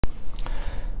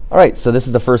All right, so this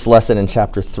is the first lesson in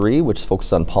Chapter 3, which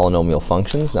focuses on polynomial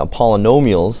functions. Now,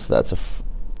 polynomials, that's a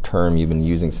term you've been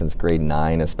using since grade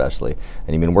 9 especially,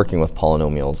 and you've been working with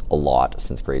polynomials a lot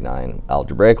since grade 9.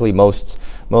 Algebraically, most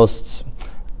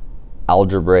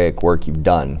algebraic work you've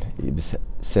done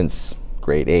since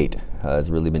grade 8 has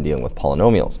really been dealing with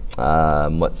polynomials.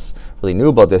 What's really new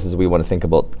about this is we want to think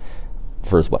about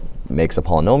first what makes a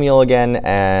polynomial again,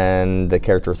 and the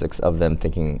characteristics of them,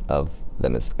 thinking of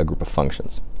them as a group of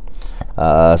functions.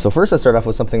 So first, let's start off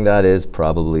with something that is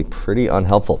probably pretty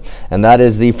unhelpful, and that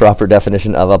is the proper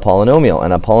definition of a polynomial.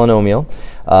 And a polynomial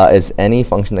is any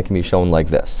function that can be shown like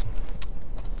this.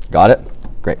 Got it?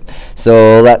 Great.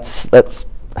 So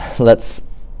let's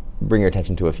bring your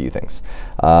attention to a few things.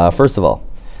 First of all,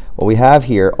 what we have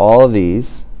here, all of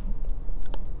these,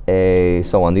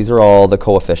 so on, these are all the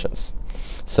coefficients.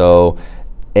 So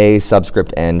a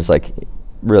subscript n is like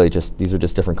really just, these are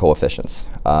just different coefficients.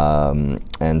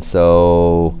 And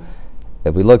so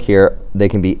if we look here, they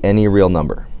can be any real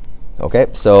number. Okay,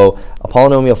 so a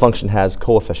polynomial function has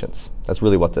coefficients. That's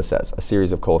really what this says, a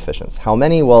series of coefficients. How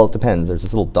many? Well, it depends. There's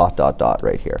this little dot, dot, dot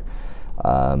right here.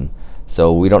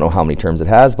 So we don't know how many terms it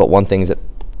has, but one thing is it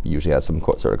usually has some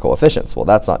sort of coefficients. Well,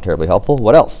 that's not terribly helpful.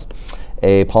 What else?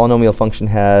 A polynomial function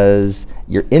has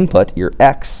your input, your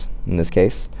x in this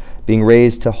case, being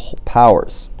raised to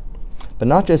powers. But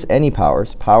not just any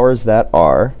powers, powers that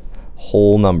are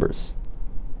whole numbers.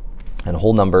 And a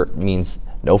whole number means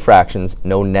no fractions,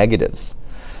 no negatives.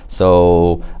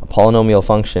 So a polynomial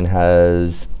function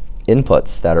has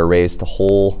inputs that are raised to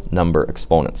whole number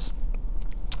exponents.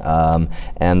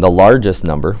 And the largest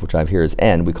number, which I have here is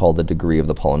n, we call the degree of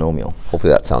the polynomial.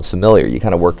 Hopefully that sounds familiar. You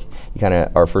kind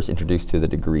of are first introduced to the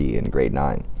degree in grade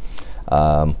 9.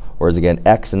 Whereas again,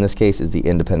 x in this case is the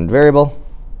independent variable.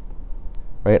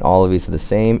 Right? All of these are the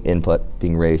same input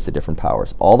being raised to different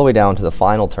powers, all the way down to the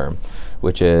final term,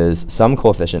 which is some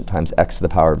coefficient times x to the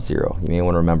power of 0. You may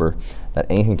want to remember that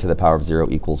anything to the power of 0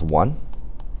 equals 1.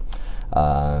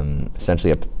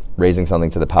 Essentially, raising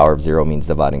something to the power of 0 means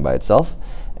dividing by itself.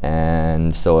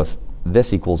 And so if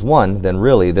this equals 1, then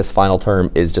really this final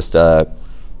term is just a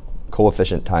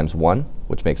coefficient times 1,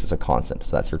 which makes this a constant.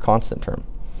 So that's your constant term.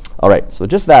 All right, so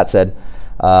just that said,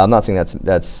 I'm not saying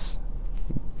that's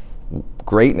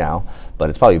great now, but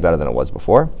it's probably better than it was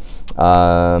before.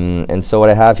 And so what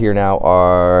I have here now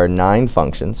are 9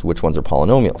 functions. Which ones are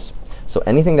polynomials? So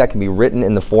anything that can be written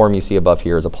in the form you see above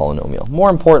here is a polynomial. More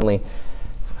importantly,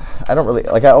 I don't really,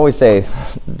 like I always say,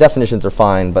 definitions are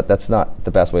fine, but that's not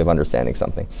the best way of understanding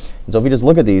something. And so if we just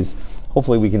look at these,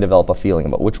 hopefully we can develop a feeling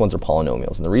about which ones are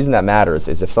polynomials. And the reason that matters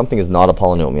is if something is not a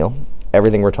polynomial,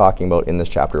 everything we're talking about in this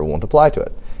chapter won't apply to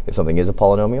it. If something is a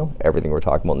polynomial, everything we're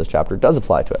talking about in this chapter does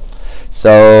apply to it.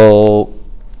 So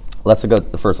let's look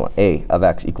at the first one. A of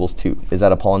x equals 2. Is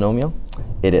that a polynomial?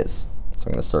 It is. So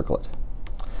I'm going to circle it.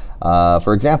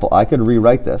 For example, I could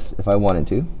rewrite this, if I wanted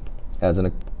to,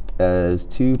 as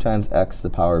 2 times x to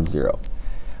the power of 0.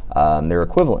 They're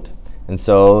equivalent. And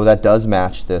so that does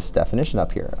match this definition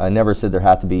up here. I never said there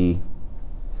had to be,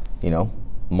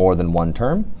 more than one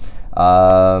term.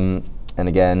 And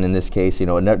again, in this case, it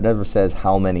never says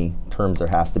how many terms there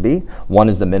has to be. 1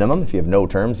 is the minimum. If you have no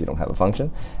terms, you don't have a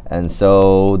function. And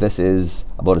so this is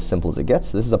about as simple as it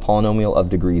gets. This is a polynomial of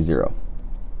degree 0,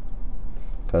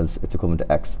 because it's equivalent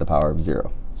to x to the power of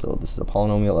 0. So this is a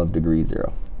polynomial of degree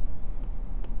 0.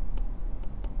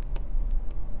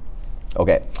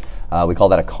 OK, we call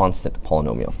that a constant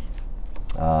polynomial.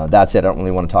 That's it. I don't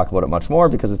really want to talk about it much more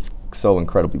because it's so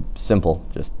incredibly simple.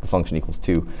 Just the function equals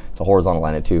 2. It's a horizontal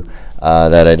line of 2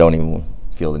 that I don't even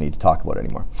feel the need to talk about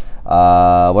anymore.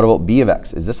 What about b of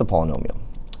x? Is this a polynomial?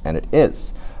 And it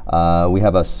is. We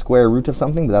have a square root of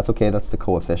something, but that's OK. That's the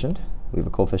coefficient. We have a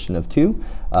coefficient of 2.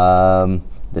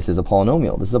 This is a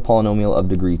polynomial. This is a polynomial of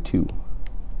degree 2,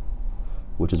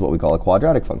 which is what we call a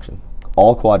quadratic function.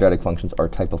 All quadratic functions are a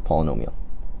type of polynomial.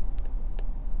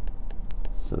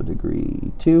 So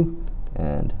degree 2,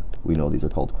 and we know these are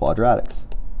called quadratics.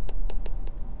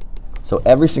 So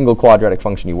every single quadratic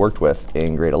function you worked with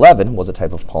in grade 11 was a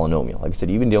type of polynomial. Like I said,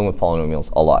 you've been dealing with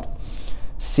polynomials a lot.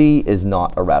 C is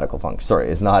not a radical function. Sorry,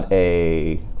 is not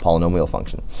a polynomial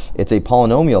function. It's a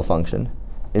polynomial function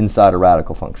inside a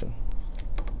radical function.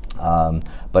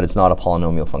 But it's not a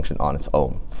polynomial function on its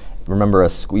own. Remember,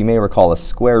 you may recall a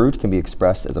square root can be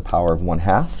expressed as a power of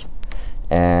 1/2.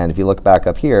 And if you look back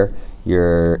up here,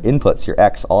 your inputs, your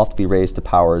x, all have to be raised to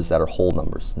powers that are whole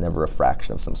numbers, never a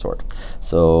fraction of some sort.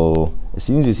 So as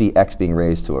soon as you see x being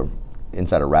raised to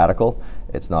inside a radical,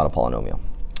 it's not a polynomial.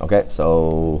 OK,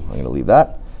 so I'm going to leave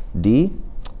that. D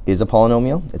is a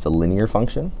polynomial. It's a linear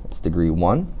function. It's degree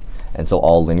 1. And so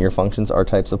all linear functions are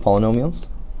types of polynomials.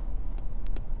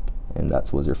 And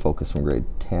that was your focus from grade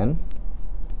 10.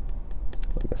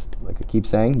 I guess, like I keep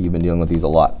saying, you've been dealing with these a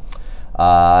lot.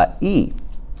 E.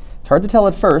 It's hard to tell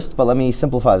at first, but let me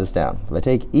simplify this down. If I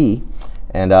take E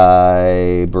and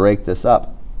I break this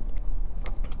up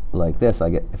like this,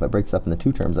 if I break this up into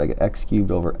two terms, I get x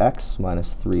cubed over x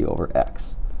minus 3 over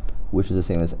x, which is the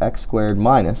same as x squared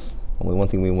minus, only one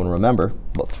thing we want to remember,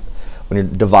 when you're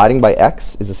dividing by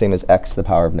x, is the same as x to the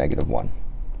power of negative 1.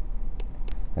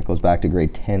 That goes back to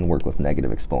grade 10 work with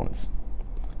negative exponents.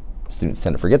 Students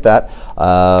tend to forget that,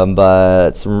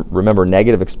 but remember,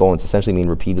 negative exponents essentially mean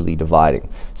repeatedly dividing.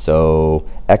 So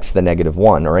x to the negative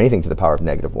 1, or anything to the power of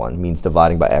negative 1, means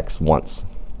dividing by x once.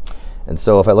 And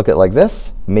so if I look at it like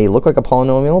this, it may look like a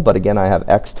polynomial, but again, I have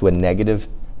x to a negative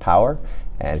power.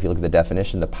 And if you look at the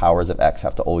definition, the powers of x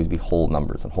have to always be whole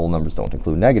numbers, and whole numbers don't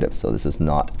include negatives. So this is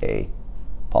not a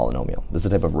polynomial. This is a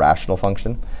type of rational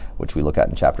function, which we look at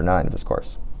in chapter 9 of this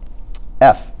course.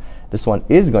 F. This one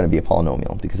is going to be a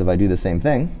polynomial, because if I do the same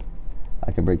thing,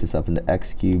 I can break this up into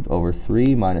x cubed over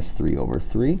 3 minus 3 over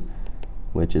 3,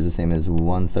 which is the same as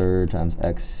 1/3 times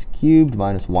x cubed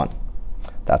minus 1.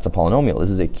 That's a polynomial. This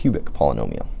is a cubic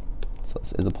polynomial. So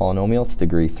this is a polynomial. It's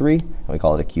degree 3, and we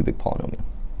call it a cubic polynomial.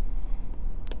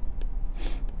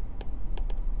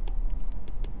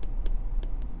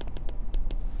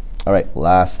 All right,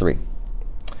 last three.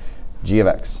 G of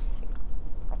x.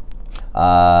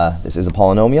 This is a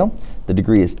polynomial. The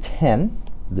degree is 10.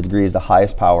 The degree is the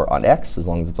highest power on x, as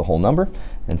long as it's a whole number.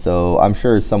 And so I'm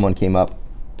sure someone came up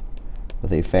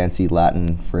with a fancy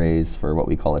Latin phrase for what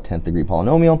we call a 10th degree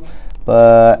polynomial,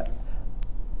 but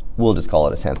we'll just call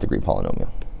it a 10th degree polynomial.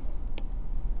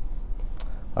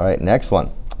 All right, next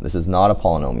one. This is not a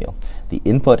polynomial. The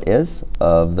input is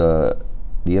of the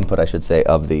input, I should say,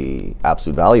 of the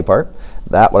absolute value part.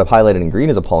 That, what I've highlighted in green,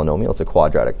 is a polynomial. It's a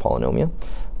quadratic polynomial,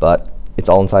 but it's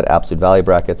all inside absolute value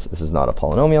brackets. This is not a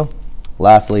polynomial.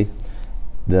 Lastly,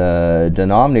 the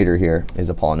denominator here is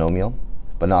a polynomial,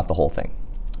 but not the whole thing.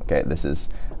 Okay, this is,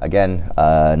 again,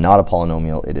 not a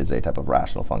polynomial. It is a type of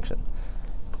rational function.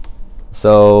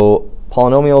 So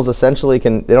polynomials essentially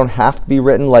they don't have to be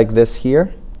written like this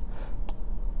here,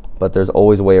 but there's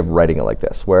always a way of writing it like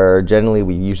this, where generally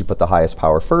we usually put the highest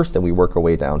power first and we work our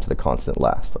way down to the constant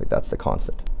last. Like that's the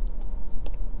constant.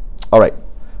 All right,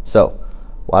 so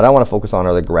what I want to focus on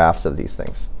are the graphs of these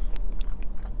things.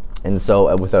 And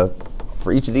so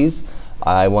for each of these,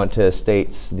 I want to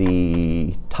state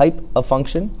the type of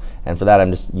function, and for that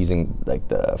I'm just using like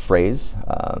the phrase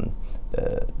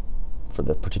for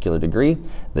the particular degree,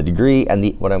 the degree, and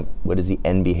what is the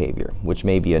end behavior, which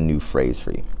may be a new phrase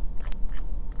for you.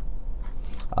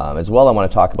 As well, I want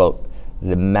to talk about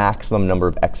the maximum number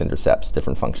of x-intercepts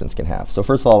different functions can have. So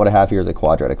first of all, what I have here is a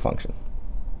quadratic function.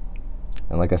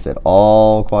 And like I said,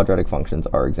 all quadratic functions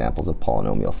are examples of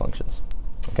polynomial functions.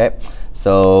 Okay,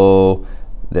 so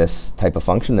this type of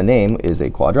function, the name, is a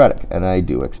quadratic, and I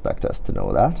do expect us to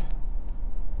know that.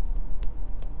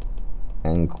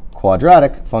 And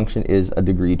quadratic function is a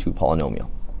degree 2 polynomial.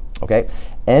 Okay,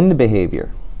 end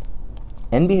behavior.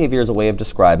 End behavior is a way of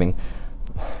describing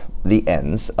the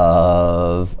ends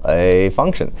of a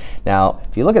function. Now,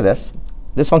 if you look at this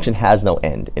function has no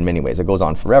end in many ways. It goes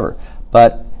on forever.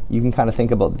 But you can kind of think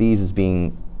about these as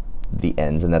being the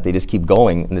ends, and that they just keep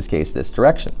going, in this case, this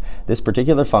direction. This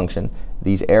particular function,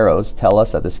 these arrows tell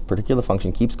us that this particular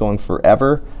function keeps going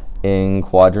forever in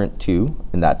quadrant 2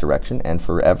 in that direction, and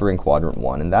forever in quadrant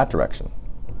 1 in that direction.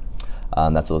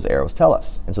 That's what those arrows tell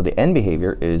us. And so the end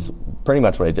behavior is pretty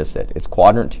much what I just said. It's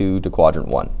quadrant 2 to quadrant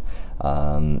 1.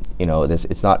 You know,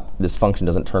 this function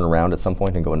doesn't turn around at some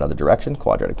point and go another direction.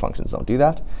 Quadratic functions don't do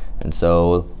that. And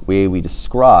so the way we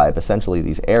describe essentially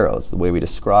these arrows, the way we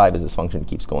describe as this function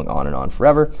keeps going on and on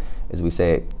forever, is we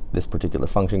say this particular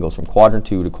function goes from quadrant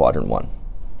 2 to quadrant 1.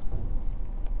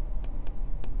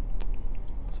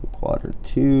 So quadrant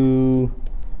 2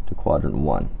 to quadrant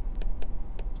 1.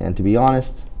 And to be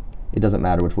honest, it doesn't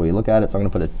matter which way you look at it, so I'm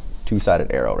going to put a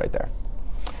two-sided arrow right there.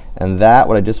 And that,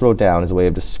 what I just wrote down, is a way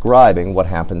of describing what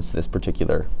happens to this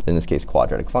particular, in this case,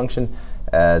 quadratic function,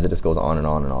 as it just goes on and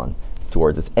on and on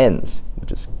towards its ends,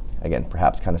 which is, again,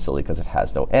 perhaps kind of silly because it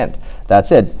has no end. That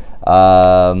said,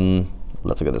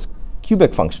 let's look at this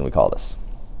cubic function, we call this.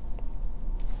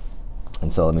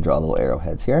 And so let me draw little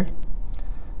arrowheads here.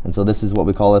 And so this is what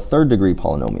we call a third degree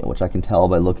polynomial, which I can tell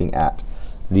by looking at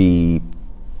the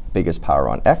biggest power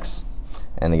on x.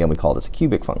 And again, we call this a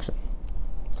cubic function.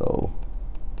 So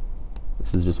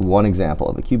This is just one example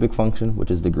of a cubic function, which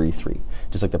is degree 3.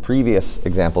 Just like the previous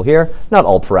example here, not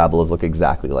all parabolas look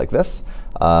exactly like this.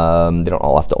 They don't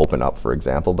all have to open up, for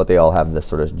example, but they all have this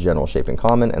sort of general shape in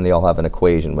common, and they all have an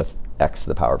equation with x to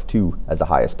the power of 2 as the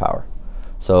highest power.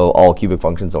 So all cubic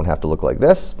functions don't have to look like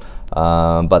this,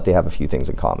 but they have a few things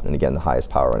in common. And again, the highest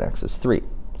power on x is 3.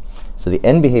 So the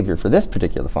end behavior for this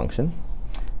particular function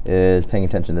is paying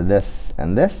attention to this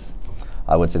and this.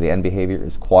 I would say the end behavior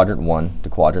is quadrant 1 to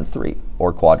quadrant 3,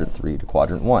 or quadrant 3 to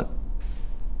quadrant 1,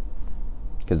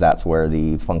 because that's where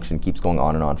the function keeps going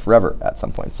on and on forever at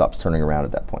some point. It stops turning around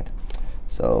at that point.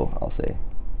 So I'll say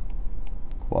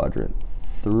quadrant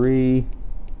 3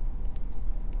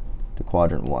 to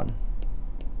quadrant 1.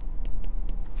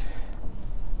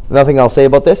 Another thing I'll say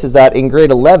about this is that in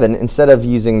grade 11, instead of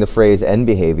using the phrase end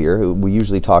behavior, we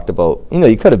usually talked about,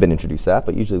 you could have been introduced to that,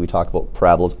 but usually we talk about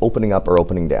parabolas opening up or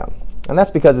opening down. And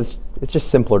that's because it's just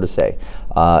simpler to say.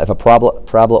 If a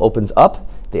parabola opens up,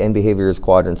 the end behavior is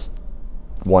quadrants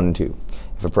 1 and 2.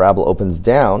 If a parabola opens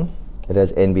down, it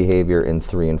has end behavior in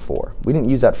 3 and 4. We didn't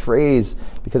use that phrase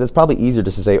because it's probably easier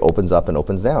just to say opens up and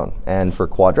opens down. And for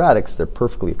quadratics, they're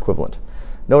perfectly equivalent.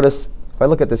 Notice, if I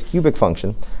look at this cubic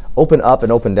function, open up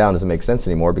and open down doesn't make sense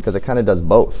anymore because it kind of does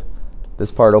both.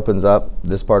 This part opens up,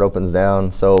 this part opens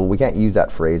down, so we can't use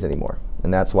that phrase anymore.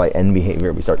 And that's why end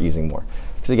behavior we start using more.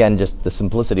 Because again, just the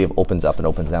simplicity of opens up and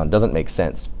opens down doesn't make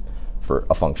sense for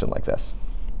a function like this.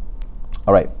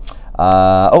 All right.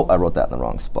 Oh, I wrote that in the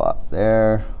wrong spot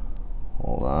there.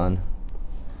 Hold on.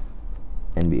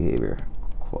 End behavior,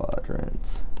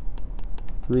 quadrant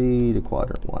 3 to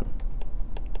quadrant 1.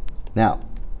 Now,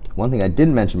 one thing I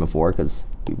didn't mention before, because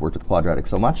we worked with quadratics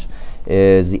so much,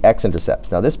 is the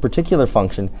x-intercepts. Now, this particular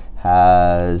function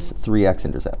has 3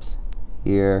 x-intercepts.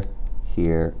 Here,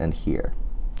 here, and here.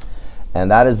 And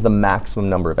that is the maximum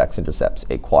number of x-intercepts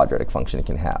a quadratic function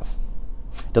can have.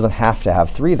 It doesn't have to have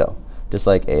 3, though. Just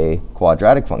like a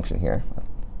quadratic function here.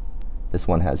 This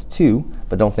one has 2,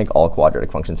 but don't think all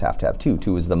quadratic functions have to have 2.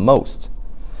 2 is the most.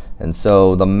 And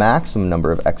so the maximum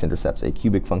number of x-intercepts a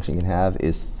cubic function can have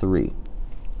is 3.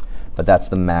 But that's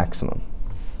the maximum.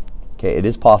 Okay, it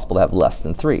is possible to have less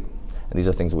than 3. And these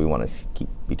are things that we want to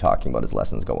be talking about as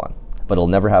lessons go on. But it'll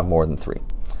never have more than 3.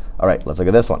 All right, let's look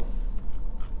at this one.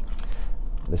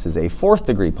 This is a 4th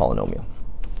degree polynomial,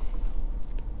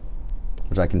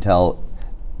 which I can tell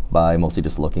by mostly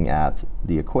just looking at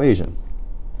the equation.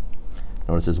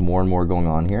 Notice there's more and more going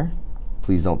on here.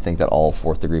 Please don't think that all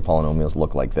 4th degree polynomials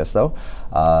look like this, though.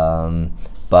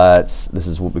 But this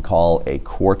is what we call a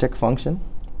quartic function.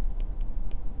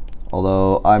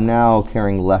 Although I'm now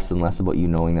caring less and less about you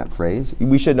knowing that phrase.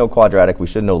 We should know quadratic, we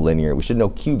should know linear, we should know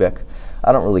cubic.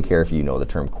 I don't really care if you know the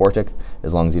term quartic,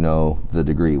 as long as you know the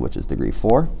degree, which is degree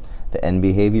 4. The end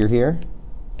behavior here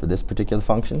for this particular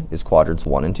function is quadrants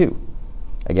 1 and 2.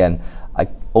 Again,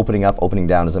 opening up, opening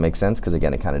down doesn't make sense because,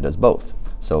 again, it kind of does both.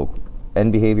 So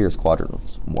end behavior is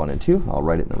quadrants 1 and 2. I'll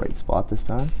write it in the right spot this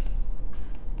time.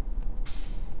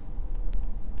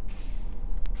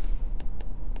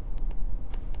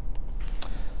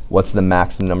 What's the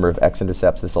maximum number of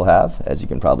x-intercepts this will have? As you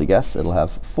can probably guess, it'll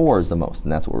have 4 is the most,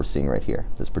 and that's what we're seeing right here.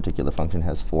 This particular function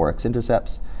has 4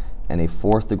 x-intercepts, and a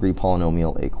 4th degree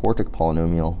polynomial, a quartic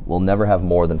polynomial, will never have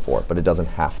more than 4, but it doesn't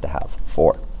have to have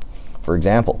 4. For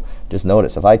example, just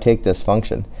notice, if I take this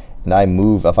function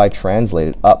and if I translate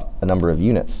it up a number of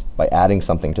units by adding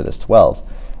something to this 12,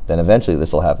 then eventually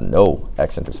this will have no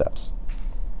x-intercepts.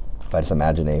 If I just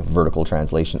imagine a vertical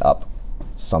translation up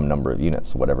some number of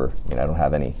units, whatever. I don't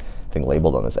have anything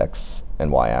labeled on this x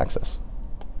and y axis.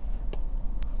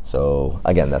 So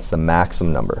again, that's the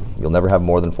maximum number. You'll never have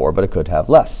more than 4, but it could have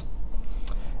less.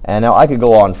 And now I could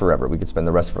go on forever. We could spend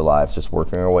the rest of our lives just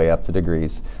working our way up to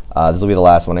degrees. This will be the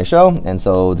last one I show. And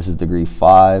so this is degree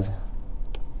 5.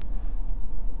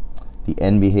 The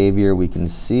end behavior we can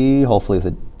see, hopefully with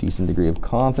a decent degree of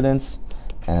confidence.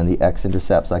 And the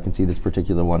x-intercepts, I can see this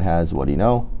particular one has, what do you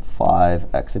know?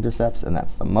 5 x-intercepts, and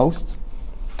that's the most.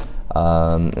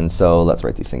 And so let's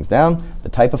write these things down. The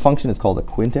type of function is called a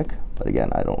quintic, but again,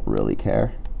 I don't really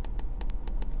care.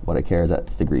 What I care is that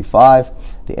it's degree 5.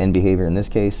 The end behavior in this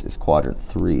case is quadrant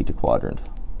 3 to quadrant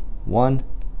 1.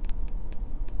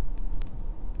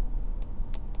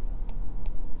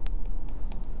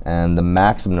 And the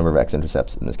maximum number of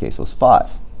x-intercepts in this case was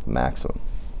 5, maximum.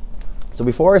 So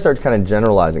before I start kind of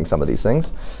generalizing some of these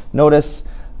things, notice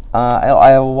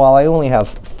while I only have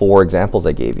 4 examples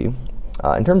I gave you,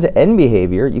 in terms of end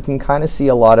behavior, you can kind of see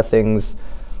a lot of things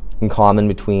in common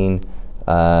between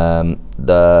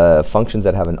the functions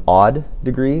that have an odd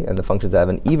degree and the functions that have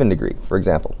an even degree. For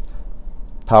example,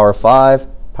 power of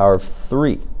 5, power of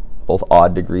 3. both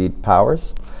odd degree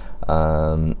powers.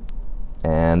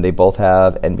 And they both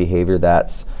have end behavior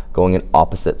that's going in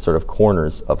opposite sort of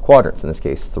corners of quadrants, in this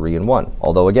case 3 and 1.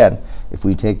 Although again, if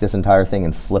we take this entire thing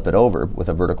and flip it over with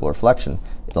a vertical reflection,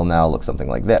 it'll now look something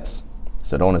like this.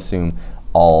 So don't assume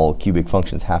all cubic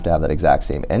functions have to have that exact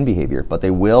same end behavior, but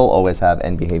they will always have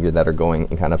end behavior that are going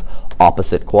in kind of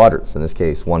opposite quadrants, in this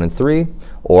case 1 and 3,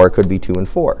 or it could be 2 and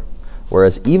 4.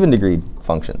 Whereas even degree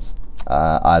functions,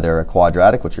 either a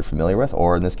quadratic, which you're familiar with,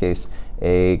 or in this case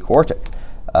a quartic,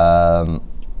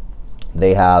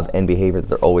 they have end behavior that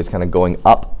they're always kind of going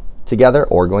up together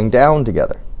or going down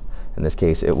together. In this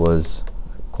case, it was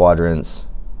quadrants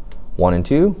 1 and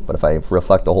 2, but if I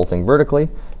reflect the whole thing vertically,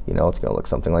 you know, it's going to look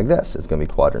something like this. It's going to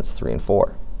be quadrants 3 and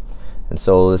 4. And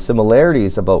so the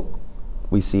similarities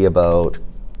we see about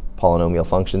polynomial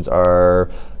functions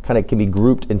are kind of can be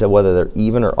grouped into whether they're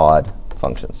even or odd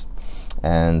functions.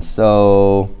 And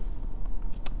so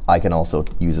I can also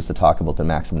use this to talk about the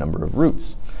maximum number of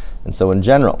roots. And so in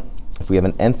general, if we have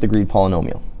an nth degree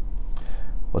polynomial,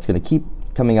 what's going to keep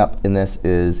coming up in this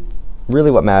is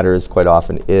really what matters quite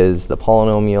often is the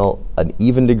polynomial an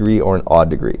even degree or an odd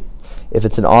degree. If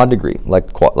it's an odd degree, like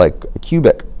a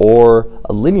cubic or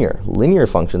a linear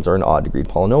functions are an odd degree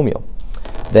polynomial,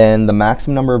 then the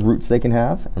maximum number of roots they can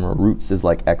have, and roots is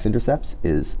like x-intercepts,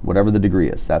 is whatever the degree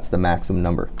is. That's the maximum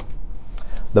number.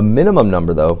 The minimum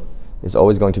number, though, is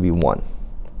always going to be 1.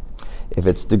 If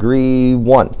it's degree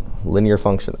 1, linear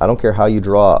function, I don't care how you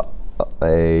draw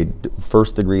a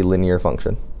first degree linear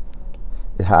function,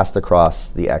 it has to cross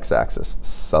the x-axis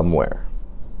somewhere.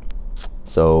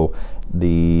 So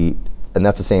and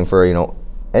that's the same for, you know,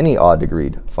 any odd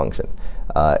degreed function.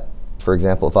 For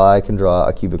example, if I can draw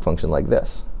a cubic function like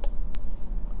this,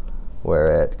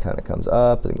 where it kind of comes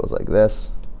up and it goes like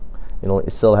this,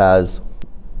 it still has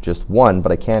just 1,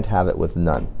 but I can't have it with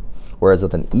none. Whereas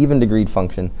with an even degreed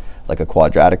function, like a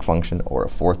quadratic function or a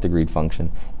fourth degreed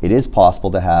function, it is possible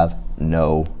to have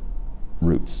no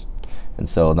roots. And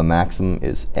so the maximum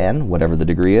is n, whatever the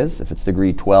degree is. If it's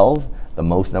degree 12, the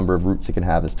most number of roots it can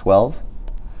have is 12,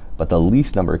 but the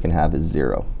least number it can have is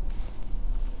 0.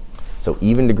 So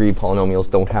even degree polynomials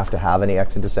don't have to have any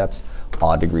x-intercepts.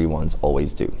 Odd degree ones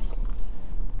always do.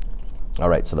 All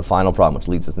right, so the final problem, which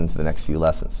leads us into the next few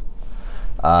lessons,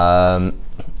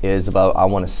 is about I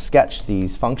want to sketch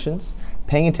these functions,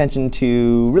 paying attention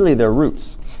to really their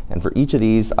roots. And for each of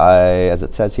these, as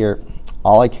it says here,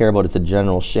 all I care about is the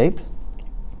general shape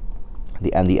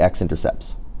and the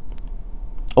x-intercepts.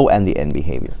 Oh, and the end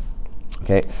behavior.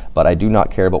 Okay, but I do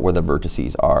not care about where the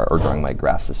vertices are or drawing my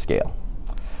graphs to scale.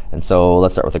 And so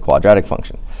let's start with a quadratic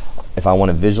function. If I want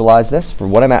to visualize this,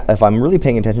 if I'm really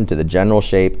paying attention to the general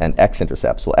shape and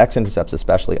x-intercepts, well, x-intercepts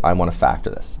especially, I want to factor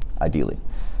this, ideally.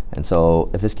 And so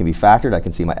if this can be factored, I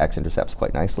can see my x-intercepts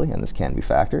quite nicely, and this can be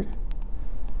factored.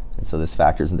 And so this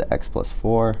factors into x plus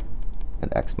 4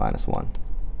 and x minus 1,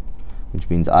 which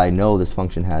means I know this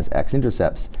function has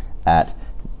x-intercepts at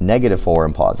 -4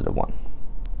 and +1.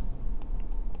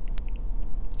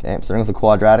 Okay, I'm starting with the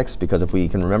quadratics because if we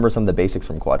can remember some of the basics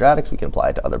from quadratics, we can apply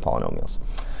it to other polynomials.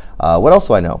 What else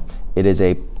do I know? It is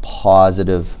a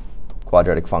positive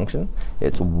quadratic function.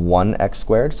 It's 1x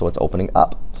squared, so it's opening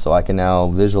up. So I can now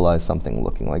visualize something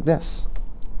looking like this.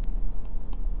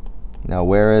 Now,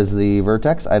 where is the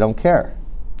vertex? I don't care.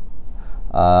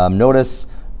 Notice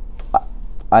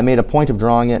I made a point of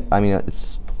drawing it. I mean,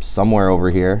 it's somewhere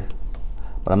over here,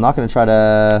 but I'm not going to try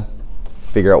to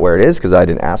figure out where it is because I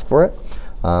didn't ask for it.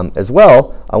 As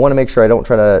well, I want to make sure I don't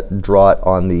try to draw it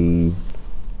on the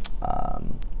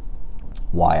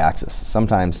y-axis.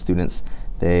 Sometimes students,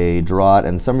 they draw it,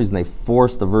 and for some reason they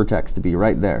force the vertex to be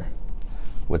right there,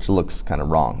 which looks kind of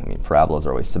wrong. I mean, parabolas are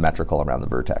always symmetrical around the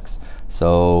vertex.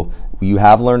 So you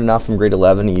have learned enough from grade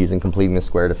 11 using completing the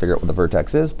square to figure out what the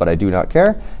vertex is, but I do not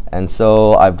care. And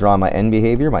so I've drawn my end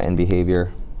behavior. My end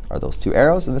behavior are those two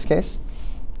arrows in this case,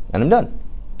 and I'm done.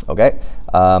 Okay.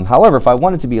 However, if I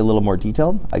wanted to be a little more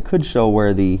detailed, I could show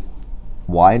where the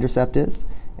y-intercept is.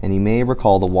 And you may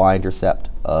recall the y-intercept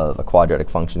of a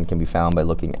quadratic function can be found by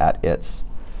looking at its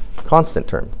constant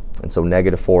term. And so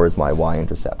 -4 is my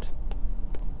y-intercept.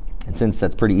 And since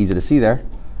that's pretty easy to see there,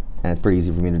 and it's pretty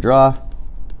easy for me to draw,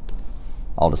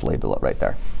 I'll just label it right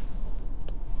there.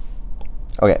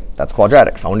 OK, that's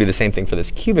quadratics. I want to do the same thing for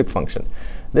this cubic function.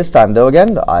 This time, though,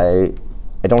 again, I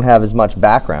don't have as much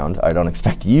background. I don't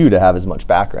expect you to have as much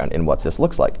background in what this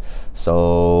looks like.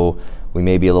 So we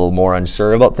may be a little more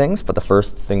unsure about things, but the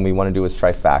first thing we want to do is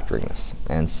try factoring this.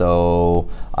 And so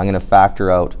I'm going to factor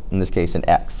out, in this case, an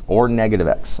x or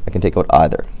 -x. I can take out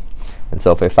either. And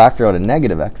so if I factor out a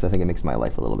 -x, I think it makes my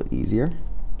life a little bit easier.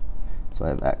 So I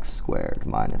have x squared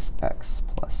minus x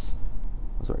plus,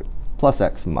 plus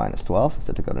x minus 12, because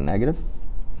I took out a negative.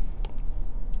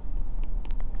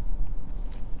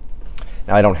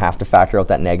 Now I don't have to factor out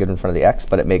that negative in front of the x,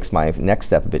 but it makes my next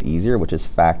step a bit easier, which is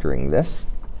factoring this.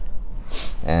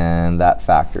 And that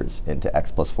factors into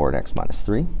x plus 4 and x minus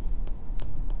 3.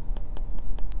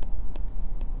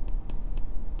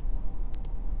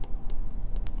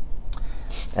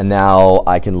 And now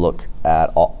I can look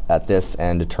at this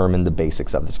and determine the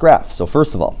basics of this graph. So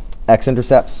first of all,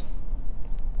 x-intercepts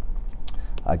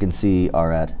I can see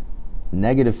are at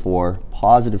 -4,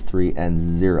 +3, and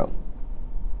 0.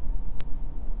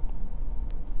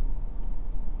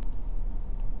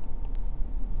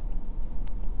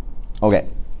 Okay.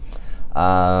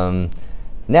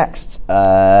 Next,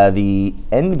 the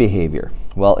end behavior.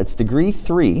 Well, it's degree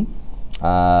 3.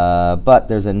 But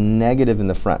there's a negative in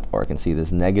the front, or I can see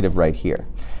this negative right here.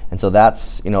 And so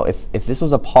that's, if this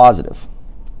was a positive,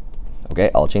 okay,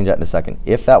 I'll change that in a second.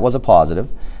 If that was a positive,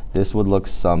 this would look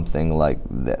something like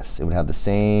this. It would have the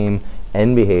same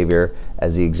end behavior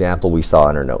as the example we saw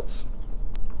in our notes.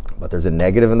 But there's a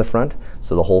negative in the front,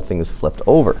 so the whole thing is flipped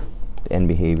over. The end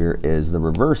behavior is the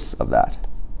reverse of that.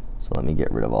 So let me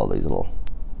get rid of all these little,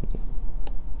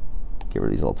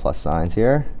 plus signs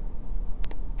here.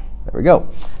 There we go.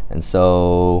 And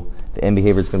so the end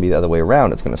behavior is going to be the other way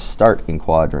around. It's going to start in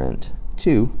quadrant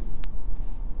 2.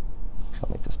 I'll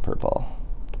make this purple.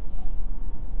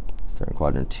 Start in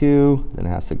quadrant 2, then it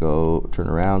has to go turn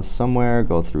around somewhere,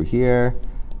 go through here,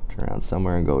 turn around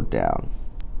somewhere, and go down.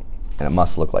 And it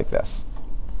must look like this.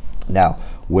 Now,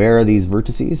 where are these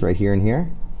vertices? Right here and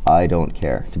here? I don't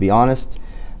care. To be honest,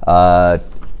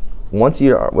 once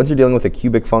you're dealing with a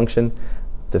cubic function,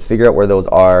 to figure out where those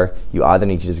are, you either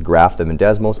need to just graph them in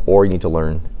Desmos, or you need to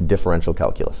learn differential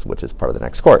calculus, which is part of the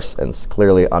next course. And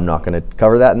clearly, I'm not going to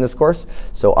cover that in this course.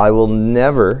 So I will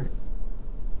never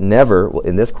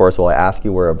in this course will I ask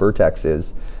you where a vertex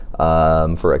is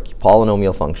for a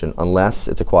polynomial function, unless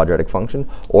it's a quadratic function,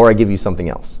 or I give you something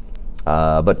else.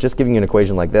 But just giving you an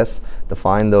equation like this to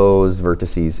find those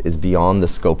vertices is beyond the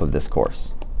scope of this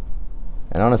course.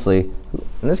 And honestly,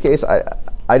 in this case,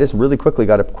 I just really quickly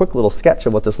got a quick little sketch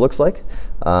of what this looks like,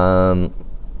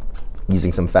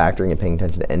 using some factoring and paying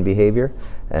attention to end behavior.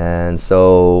 And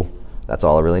so that's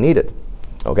all I really needed.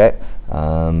 Okay?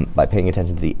 By paying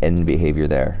attention to the end behavior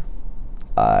there,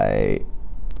 I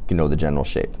can know the general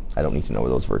shape. I don't need to know where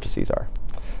those vertices are.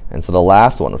 And so the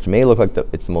last one, which may look like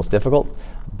it's the most difficult,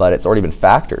 but it's already been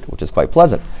factored, which is quite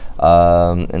pleasant.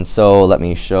 And so let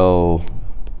me show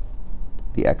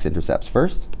the x-intercepts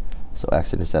first. So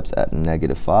x-intercepts at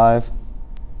 -5,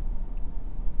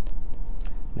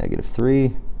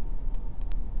 -3,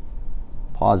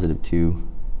 +2,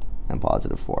 and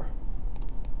 +4.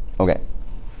 Okay.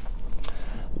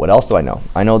 What else do I know?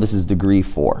 I know this is degree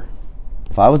 4.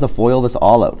 If I was to FOIL this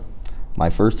all out, my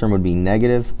first term would be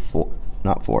 -4,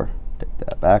 not 4, take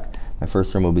that back. My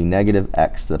first term would be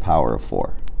 -x to the power of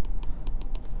 4,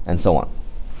 and so on.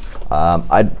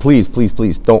 Please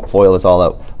don't FOIL this all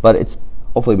out. But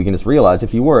hopefully we can just realize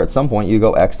if you were, at some point you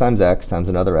go x times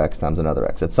another x times another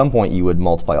x. At some point you would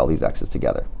multiply all these x's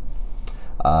together.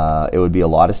 It would be a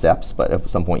lot of steps, but at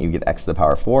some point you get x to the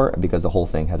power of 4, because the whole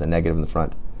thing has a negative in the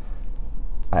front.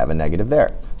 I have a negative there.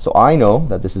 So I know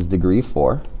that this is degree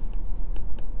 4,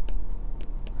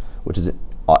 which is an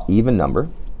even number.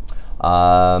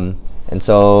 And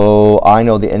so I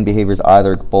know the end behavior is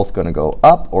either both going to go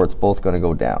up or it's both going to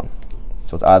go down.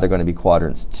 So it's either going to be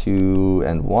quadrants 2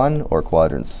 and 1 or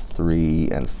quadrants 3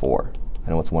 and 4. I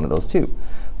know it's one of those two.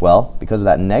 Well, because of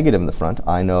that negative in the front,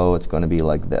 I know it's going to be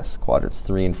like this, quadrants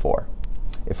 3 and 4.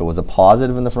 If it was a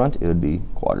positive in the front, it would be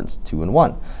quadrants 2 and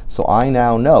 1. So I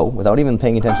now know, without even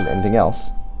paying attention to anything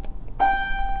else,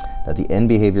 that the end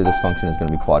behavior of this function is going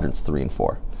to be quadrants 3 and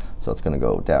 4. So it's going to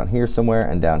go down here somewhere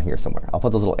and down here somewhere. I'll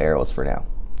put those little arrows for now.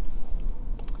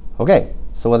 OK,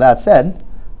 so with that said,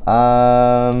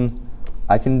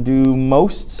 I can do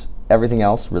most everything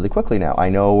else really quickly now. I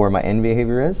know where my end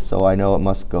behavior is, so I know it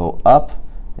must go up.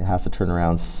 It has to turn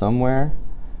around somewhere.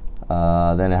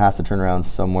 Then it has to turn around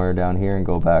somewhere down here and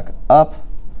go back up.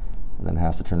 And then it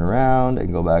has to turn around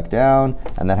and go back down.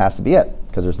 And that has to be it,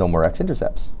 because there's no more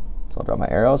x-intercepts. So I'll draw my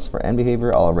arrows for end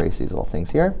behavior. I'll erase these little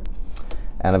things here.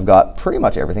 And I've got pretty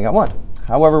much everything I want.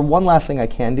 However, one last thing I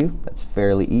can do that's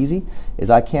fairly easy is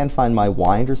I can find my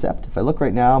y-intercept. If I look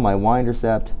right now, my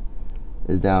y-intercept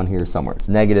is down here somewhere. It's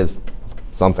negative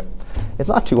something. It's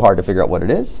not too hard to figure out what it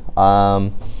is.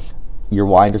 Your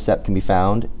y-intercept can be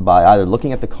found by either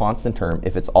looking at the constant term,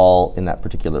 if it's all in that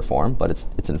particular form, but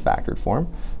it's in factored form.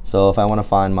 So if I want to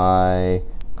find my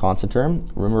constant term.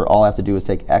 Remember, all I have to do is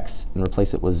take x and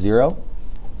replace it with 0.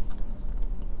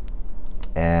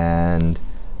 And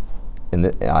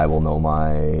I will know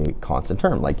my constant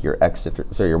term, like your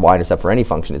so your y-intercept for any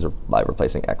function is by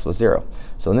replacing x with 0.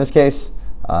 So in this case,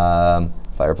 if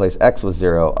I replace x with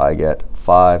 0, I get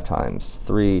 5 times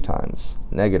 3 times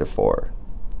 -4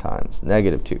 times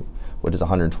 -2, which is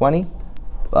 120.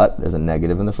 But there's a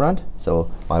negative in the front, so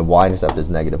my y-intercept is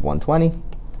 -120.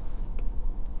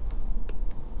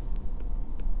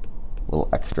 A little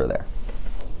extra there.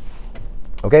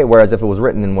 Okay, whereas if it was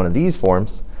written in one of these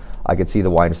forms, I could see the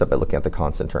y-intercept by looking at the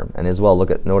constant term. And as well,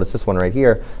 notice this one right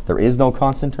here. There is no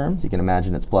constant term, so you can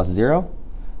imagine it's plus 0,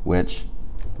 which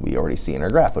we already see in our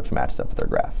graph, which matches up with our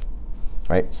graph.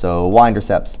 Right? So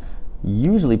y-intercepts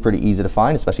usually pretty easy to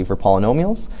find, especially for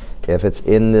polynomials. If it's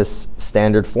in this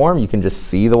standard form, you can just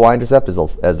see the y-intercept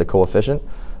as the coefficient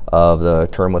of the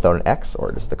term without an x,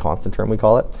 or just the constant term we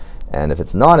call it. And if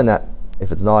it's not in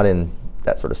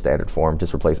that sort of standard form,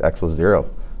 just replace x with 0,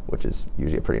 which is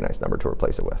usually a pretty nice number to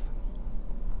replace it with.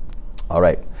 All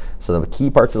right, so the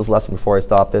key parts of this lesson before I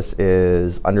stop this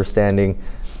is understanding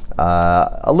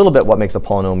a little bit what makes a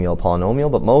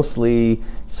polynomial, but mostly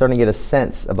starting to get a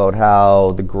sense about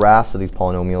how the graphs of these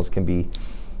polynomials can be,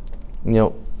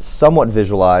 somewhat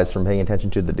visualized from paying attention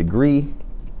to the degree,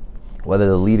 whether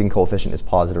the leading coefficient is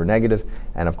positive or negative,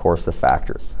 and of course the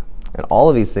factors. And all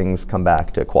of these things come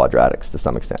back to quadratics to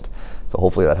some extent. So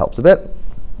hopefully that helps a bit.